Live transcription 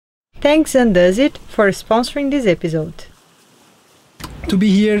Thanks Undoes It for sponsoring this episode. To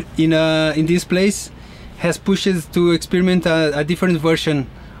be here in this place has pushed us to experiment a different version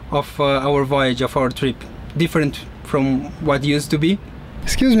of our voyage, of our trip. Different from what used to be.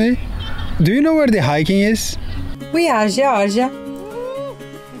 Excuse me, do you know where the hiking is? We are Georgia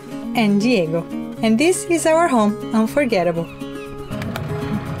and Diego, and this is our home, Unforgettable.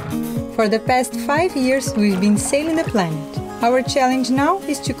 For the past 5 years, we've been sailing the planet. Our challenge now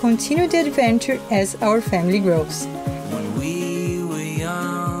is to continue the adventure as our family grows.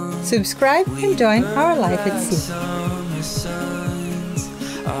 Subscribe and join our life at sea.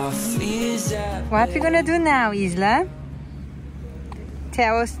 What are we gonna do now, Isla?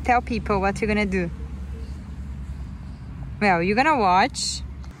 Tell people what you're gonna do. Well, you're gonna watch.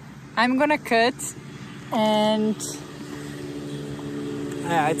 I'm gonna cut and...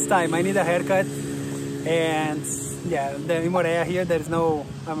 Yeah, it's time. I need a haircut. And yeah, in Morea here there is no...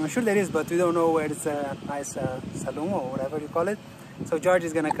 I'm sure there is, but we don't know where it's a nice salon or whatever you call it. So George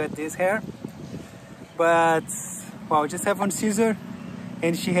is gonna cut this hair. But, wow, just have one scissor.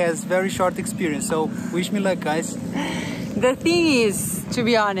 And she has very short experience, so wish me luck, guys. The thing is, to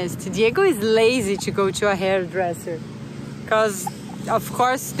be honest, Diego is lazy to go to a hairdresser. Because, of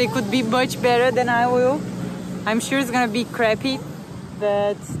course, they could be much better than I will. I'm sure it's gonna be crappy,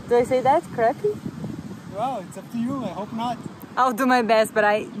 but... Do I say that? Crappy? Well, it's up to you, I hope not. I'll do my best, but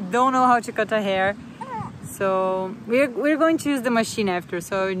I don't know how to cut a hair. So, we're going to use the machine after,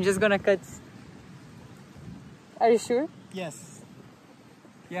 so I'm just gonna cut... Are you sure? Yes.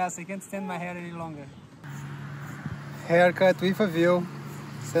 Yes, I can't stand my hair any longer. Haircut with a view,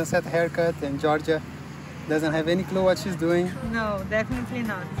 sunset haircut, and Georgia doesn't have any clue what she's doing. No, definitely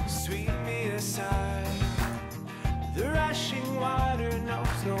not. Sweep me aside. The rushing water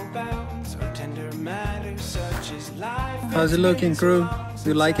knows no bounds or tender matters such as life. How's it looking, crew? Do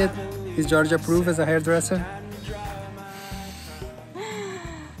you like it? Is Georgia approved as a hairdresser?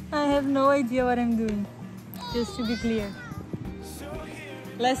 I have no idea what I'm doing, just to be clear.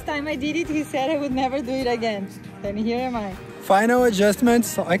 Last time I did it, he said I would never do it again. Then here am I. Final adjustments,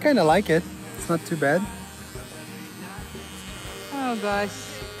 so I kind of like it. It's not too bad. Oh gosh.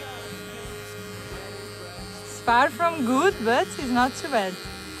 It's far from good, but it's not too bad.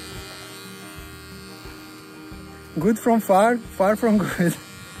 Good from far, far from good.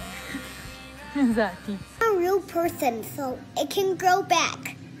 Exactly. I'm a real person, so it can grow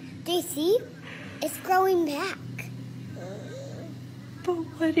back. Do you see? It's growing back. But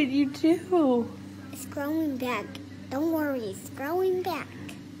what did you do? It's growing back. Don't worry, it's growing back.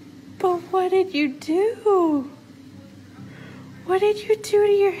 But what did you do? What did you do to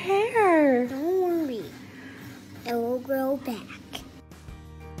your hair? Don't worry. It will grow back.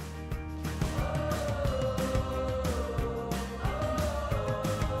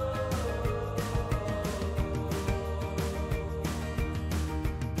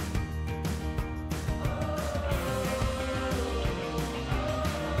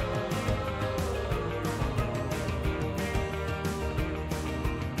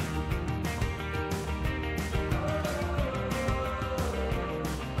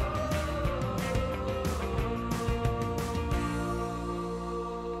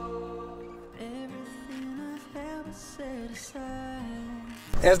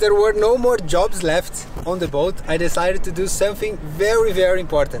 As there were no more jobs left on the boat, I decided to do something very, very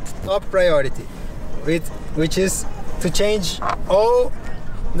important, top priority, which is to change all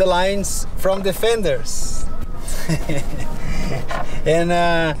the lines from the fenders and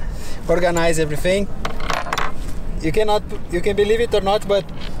organize everything. You can believe it or not, but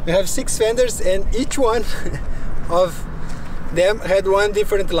we have 6 fenders and each one of them had one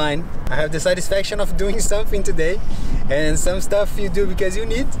different line. I have the satisfaction of doing something today, and some stuff you do because you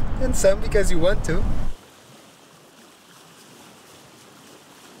need and some because you want to.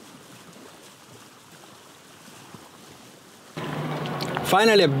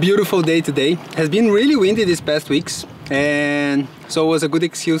 Finally, a beautiful day today. It has been really windy these past weeks, and so it was a good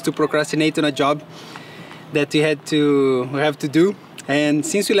excuse to procrastinate on a job that we have to do. And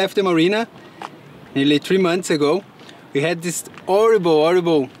since we left the marina nearly 3 months ago, we had this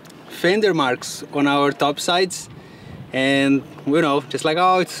horrible fender marks on our topsides, and you know, just like,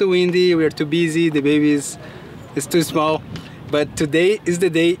 oh, it's too windy, we're too busy, the baby is too small. But today is the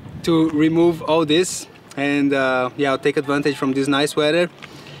day to remove all this, and yeah, I'll take advantage from this nice weather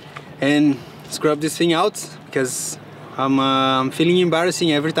and scrub this thing out, because I'm feeling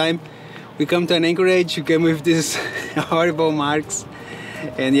embarrassing every time we come to an anchorage. You come with these horrible marks,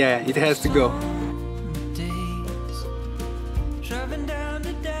 and yeah, it has to go.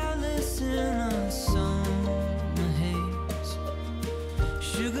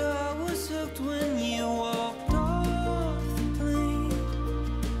 Sugar I was hooked when you walked off the plane.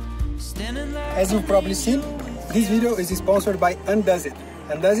 Standing like As you've probably seen, this video is sponsored by Undoes-It.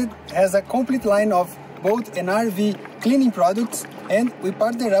 Undoes-It has a complete line of boat and RV cleaning products, and we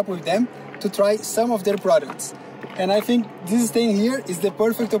partnered up with them to try some of their products. And I think this thing here is the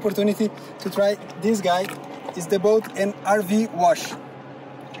perfect opportunity to try this guy. It's the boat and RV wash.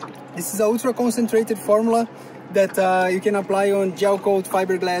 This is an ultra concentrated formula that you can apply on gel coat,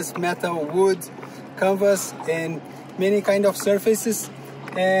 fiberglass, metal, wood, canvas, and many kind of surfaces.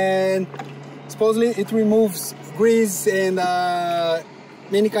 And supposedly it removes grease and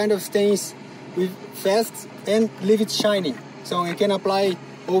many kind of stains with fast and leave it shiny. So you can apply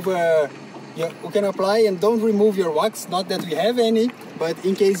over. You can apply and don't remove your wax. Not that we have any, but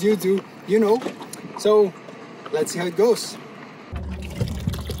in case you do, you know. So let's see how it goes.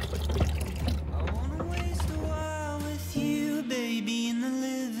 I wanna waste a while with you, baby, in the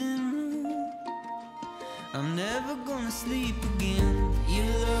living room. I'm never gonna sleep again. You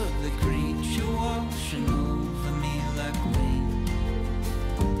love the creature washing over me like rain,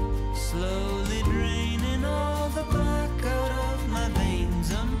 slowly draining all the black out of my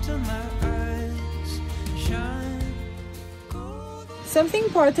veins until my eyes shine. Something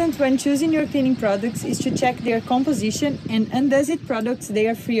important when choosing your cleaning products is to check their composition, and Undoes-It products, they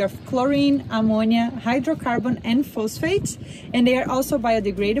are free of chlorine, ammonia, hydrocarbon and phosphates, and they are also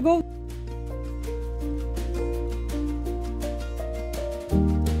biodegradable.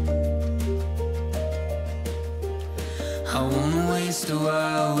 I wanna waste a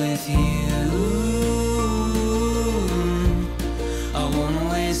while with you. I wanna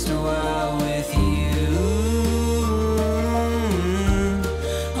waste a while with you.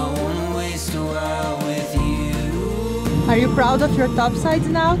 Are you proud of your topsides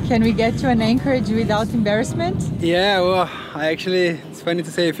now? Can we get you an anchorage without embarrassment? Yeah, well, it's funny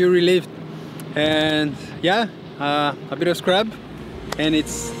to say, I feel relieved. And yeah, a bit of scrub, and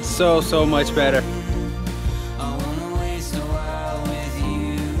it's so much better.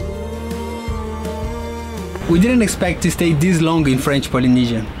 We didn't expect to stay this long in French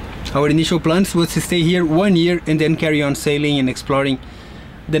Polynesia. Our initial plans was to stay here 1 year and then carry on sailing and exploring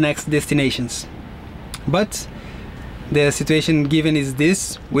the next destinations. But the situation given is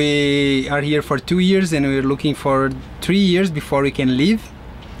this: we are here for 2 years and we're looking for 3 years before we can leave.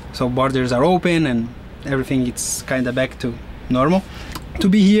 So borders are open and everything is kind of back to normal. To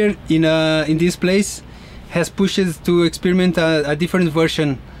be here in this place has pushed us to experiment a different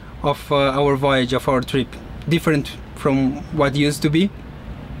version of our voyage, of our trip, different from what used to be.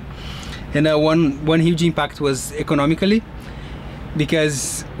 And one huge impact was economically,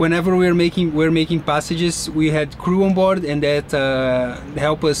 because whenever we're making passages, we had crew on board, and that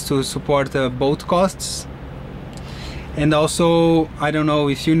helped us to support boat costs. And also, I don't know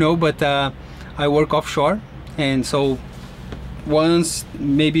if you know, but I work offshore, and so once,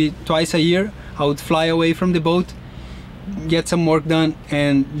 maybe twice a year, I would fly away from the boat, get some work done,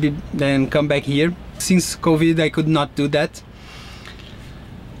 and then come back here. Since COVID, I could not do that.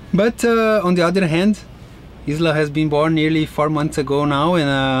 But on the other hand, Isla has been born nearly 4 months ago now,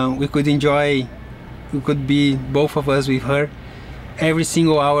 and we could be both of us with her every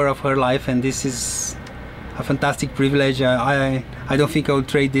single hour of her life, and this is a fantastic privilege. I don't think I would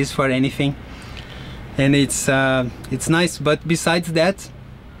trade this for anything, and it's nice. But besides that,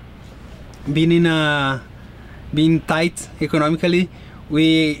 being tight economically,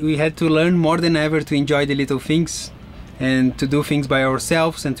 we had to learn more than ever to enjoy the little things and to do things by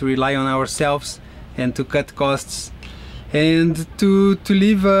ourselves and to rely on ourselves and to cut costs and to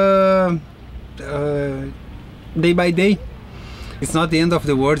live day by day. It's not the end of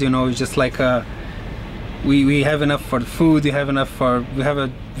the world, you know. It's just like we have enough for food, we have a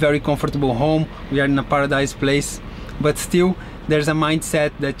very comfortable home, we are in a paradise place, but still there's a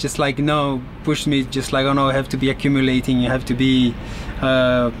mindset that just like, no, pushed me, just like, oh no, I have to be accumulating, you have to be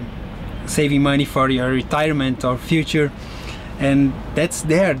saving money for your retirement or future, and that's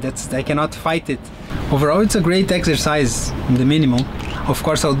there. I cannot fight it. Overall, it's a great exercise, the minimum. Of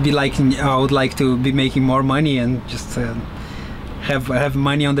course, I would like to be making more money and just have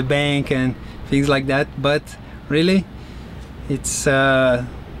money on the bank and things like that. But really, it's the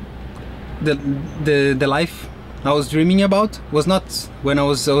life I was dreaming about was not, when I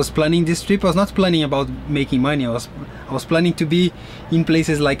was planning this trip, I was not planning about making money. I was planning to be in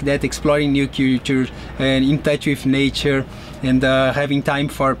places like that, exploring new culture and in touch with nature, and having time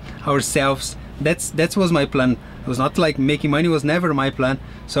for ourselves. That was my plan. It was not like making money was never my plan.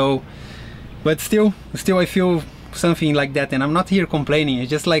 So, but still I feel something like that, and I'm not here complaining. It's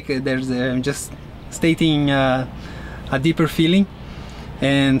just like I'm just stating a deeper feeling.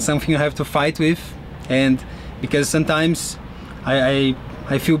 and something you have to fight with. And because sometimes I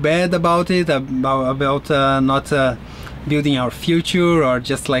feel bad about it, about not building our future, or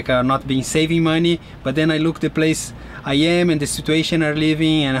just like not being saving money. But then I look the place I am and the situation I'm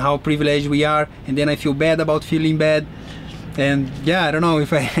living and how privileged we are, and then I feel bad about feeling bad. And yeah, I don't know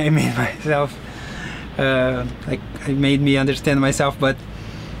if I made myself like I made me understand myself, but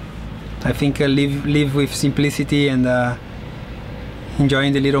I think live with simplicity and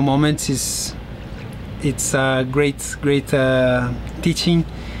enjoying the little moments it's a great teaching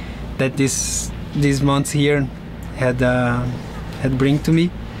that these months here had bring to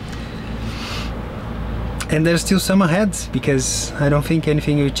me. And there's still some ahead, because I don't think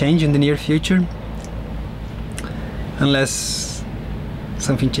anything will change in the near future unless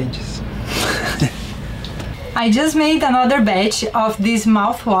something changes. I just made another batch of this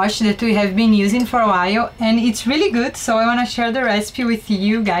mouthwash that we have been using for a while, and it's really good, so I want to share the recipe with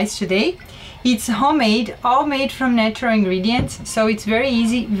you guys today. It's homemade, all made from natural ingredients, so it's very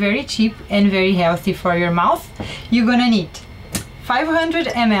easy, very cheap and very healthy for your mouth. You're gonna need 500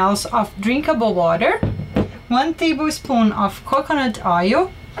 ml of drinkable water, 1 tablespoon of coconut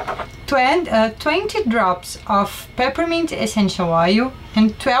oil, 20 drops of peppermint essential oil,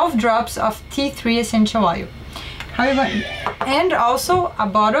 and 12 drops of tea tree essential oil. And also a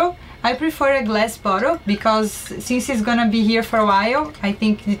bottle. I prefer a glass bottle because since it's gonna be here for a while, I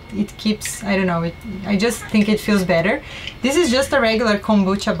think it keeps, I don't know, I just think it feels better. This is just a regular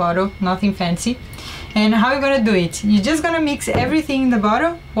kombucha bottle, nothing fancy. And how you're gonna do it? You're just gonna mix everything in the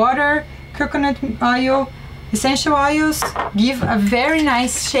bottle, water, coconut oil, essential oils, give a very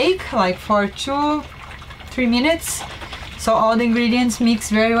nice shake, like for 2-3 minutes, so all the ingredients mix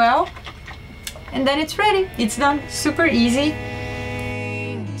very well, and then it's ready. It's done. Super easy.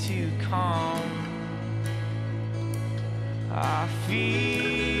 I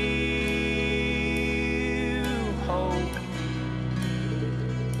feel hope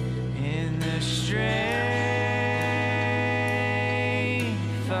in the strength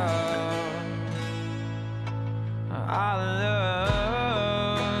of our love.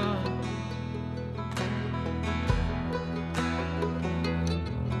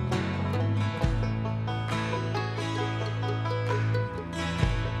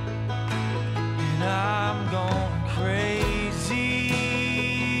 And I'm going crazy,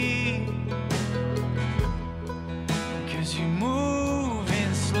 'cause you're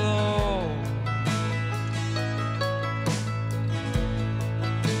moving slow.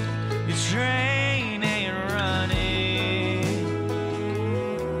 Your train ain't running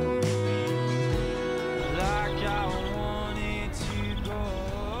like I want it to go.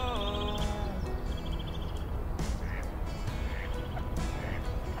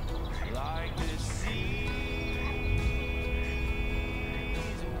 Like the seas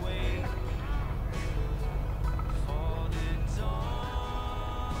wait for the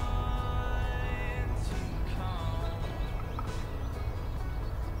dawn to come.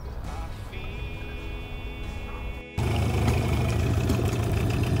 I feel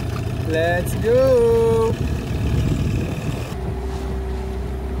Let's go!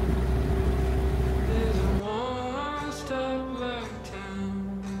 there's a one-stop like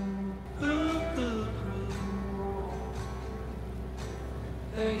town.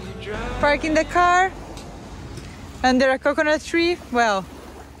 There you drive. Parking the car under a coconut tree. Well,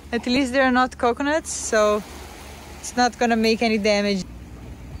 at least there are not coconuts, so it's not gonna make any damage.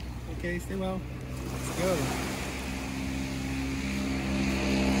 Okay, stay well. Let's go.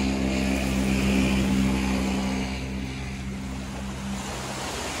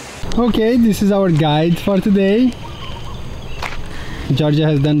 Okay, this is our guide for today. Georgia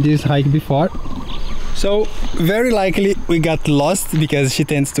has done this hike before, so very likely we got lost because she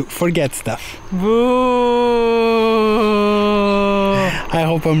tends to forget stuff. Boo! I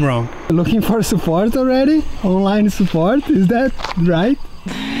hope I'm wrong. Looking for support already? Online support, is that right?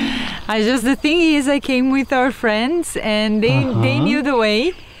 The thing is, I came with our friends and they knew the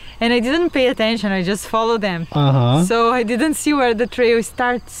way, and I didn't pay attention, I just followed them. So I didn't see where the trail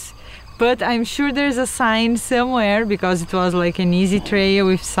starts, but I'm sure there's a sign somewhere because it was like an easy trail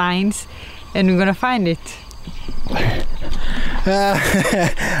with signs, and we're gonna find it.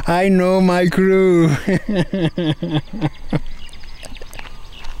 I know my crew.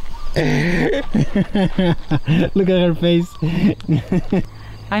 Look at her face.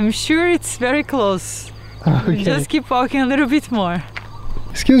 I'm sure it's very close. Okay. Just keep walking a little bit more.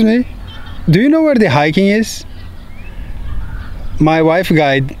 Excuse me, do you know where the hiking is? My wife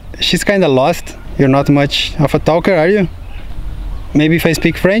guide, she's kinda lost. You're not much of a talker, are you? Maybe if I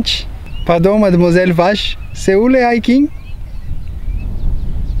speak French? Pardon, mademoiselle Vache, c'est où le hiking?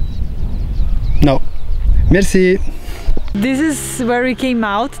 No. Merci. This is where we came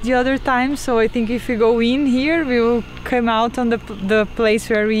out the other time, so I think if we go in here, we will come out on the place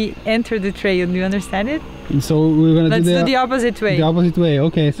where we entered the trail. Do you understand it? So we're gonna do the opposite way. The opposite way.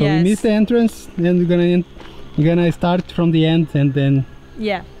 Okay. So yes. We missed the entrance, and we're gonna start from the end, and then.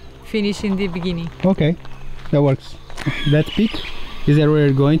 Yeah, finish in the beginning. Okay, that works. That peak is where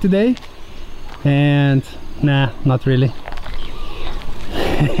we're going today, and nah, not really.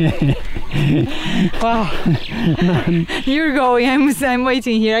 Wow. You're going, I'm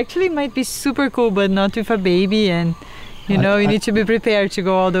waiting here. Actually it might be super cool, but not with a baby, and you know, you need to be prepared to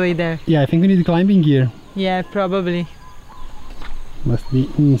go all the way there. Yeah, I think we need climbing gear. Yeah, probably. Must be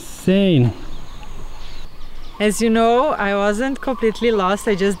insane. As you know, I wasn't completely lost,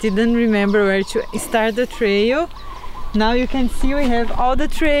 I just didn't remember where to start the trail. Now you can see we have all the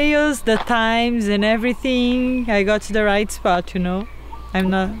trails, the times and everything. I got to the right spot, you know. I'm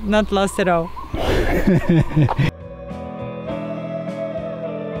not lost at all.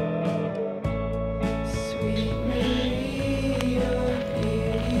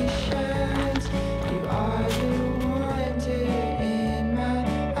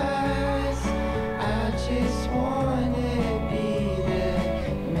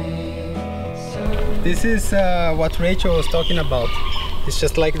 This is what Rachel was talking about. It's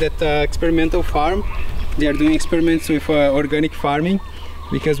just like that experimental farm. They are doing experiments with organic farming,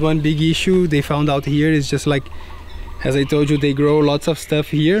 because one big issue they found out here is just like, as I told you, they grow lots of stuff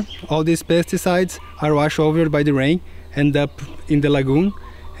here. All these pesticides are washed over by the rain, end up in the lagoon,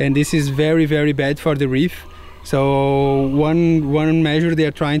 and this is very, very bad for the reef. So one measure they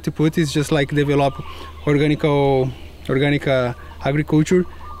are trying to put is just like develop organic agriculture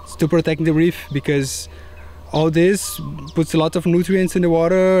to protect the reef, because all this puts a lot of nutrients in the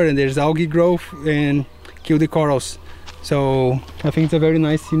water, and there's algae growth and kill the corals. So I think it's a very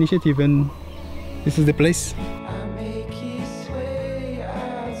nice initiative, and this is the place.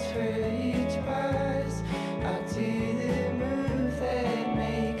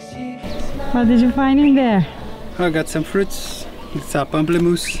 What did you find in there? I got some fruits. It's a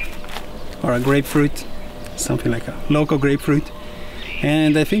pamplemousse or a grapefruit, something like a local grapefruit.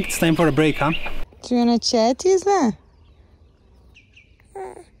 And I think it's time for a break, huh? Do you wanna chat, Isla?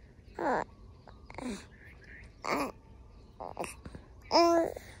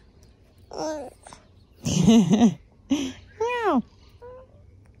 Meow.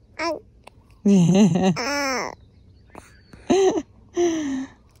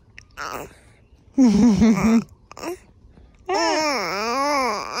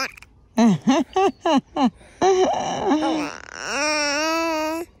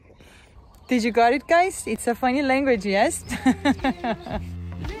 Did you got it, guys? It's a funny language, yes?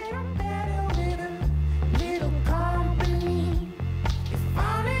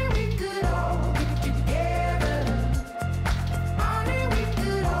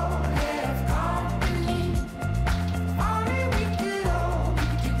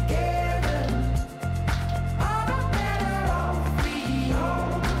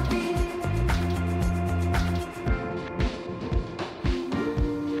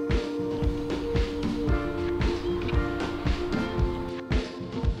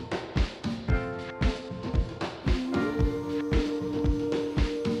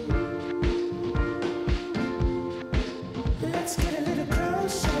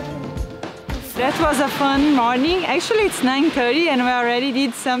 That was a fun morning. Actually, it's 9:30 and we already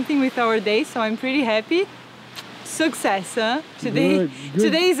did something with our day, so I'm pretty happy. Success, huh?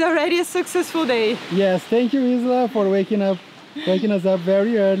 Today is already a successful day. Yes, thank you, Isla, for waking us up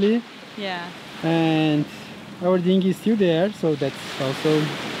very early. Yeah. And our dinghy is still there, so that's also.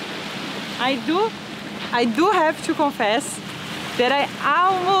 I do have to confess that I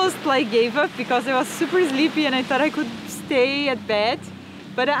almost gave up because I was super sleepy and I thought I could stay at bed.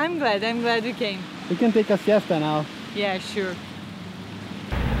 But I'm glad we came. We can take a siesta now. Yeah, sure.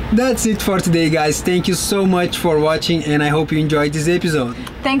 That's it for today, guys. Thank you so much for watching, and I hope you enjoyed this episode.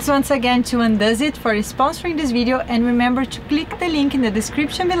 Thanks once again to Undoes It for sponsoring this video, and remember to click the link in the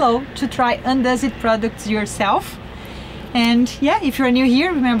description below to try Undoes It products yourself. And yeah, if you're new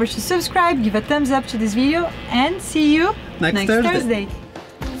here, remember to subscribe, give a thumbs up to this video, and see you next Thursday.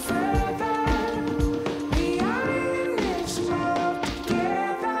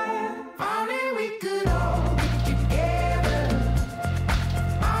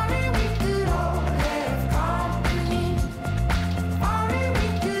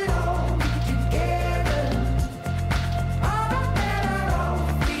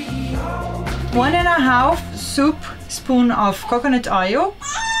 One and a half soup spoon of coconut oil,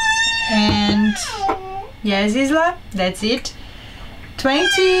 and yes, Isla, that's it.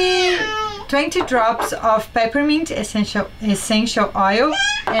 20 20 drops of peppermint essential oil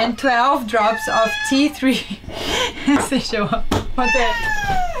and 12 drops of tea tree essential oil. What the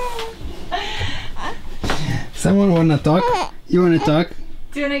heck? Someone wanna talk? You wanna talk?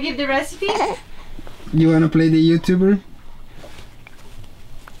 Do you wanna give the recipe? You wanna play the YouTuber?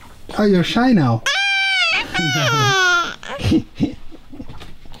 Oh, you're shy now.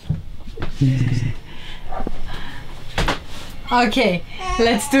 Okay,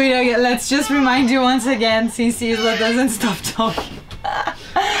 let's do it again. Let's just remind you once again, since Isla doesn't stop talking.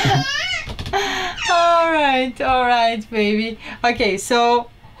 Alright, baby. Okay, so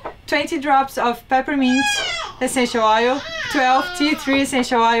 20 drops of peppermint essential oil, 12 tea tree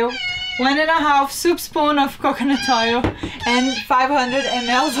essential oil, 1.5 soup spoon of coconut oil, and 500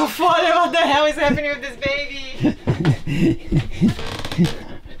 ml of water. What the hell is happening with this baby?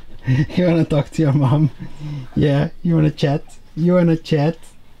 You wanna talk to your mom? Yeah, you wanna chat? You wanna chat?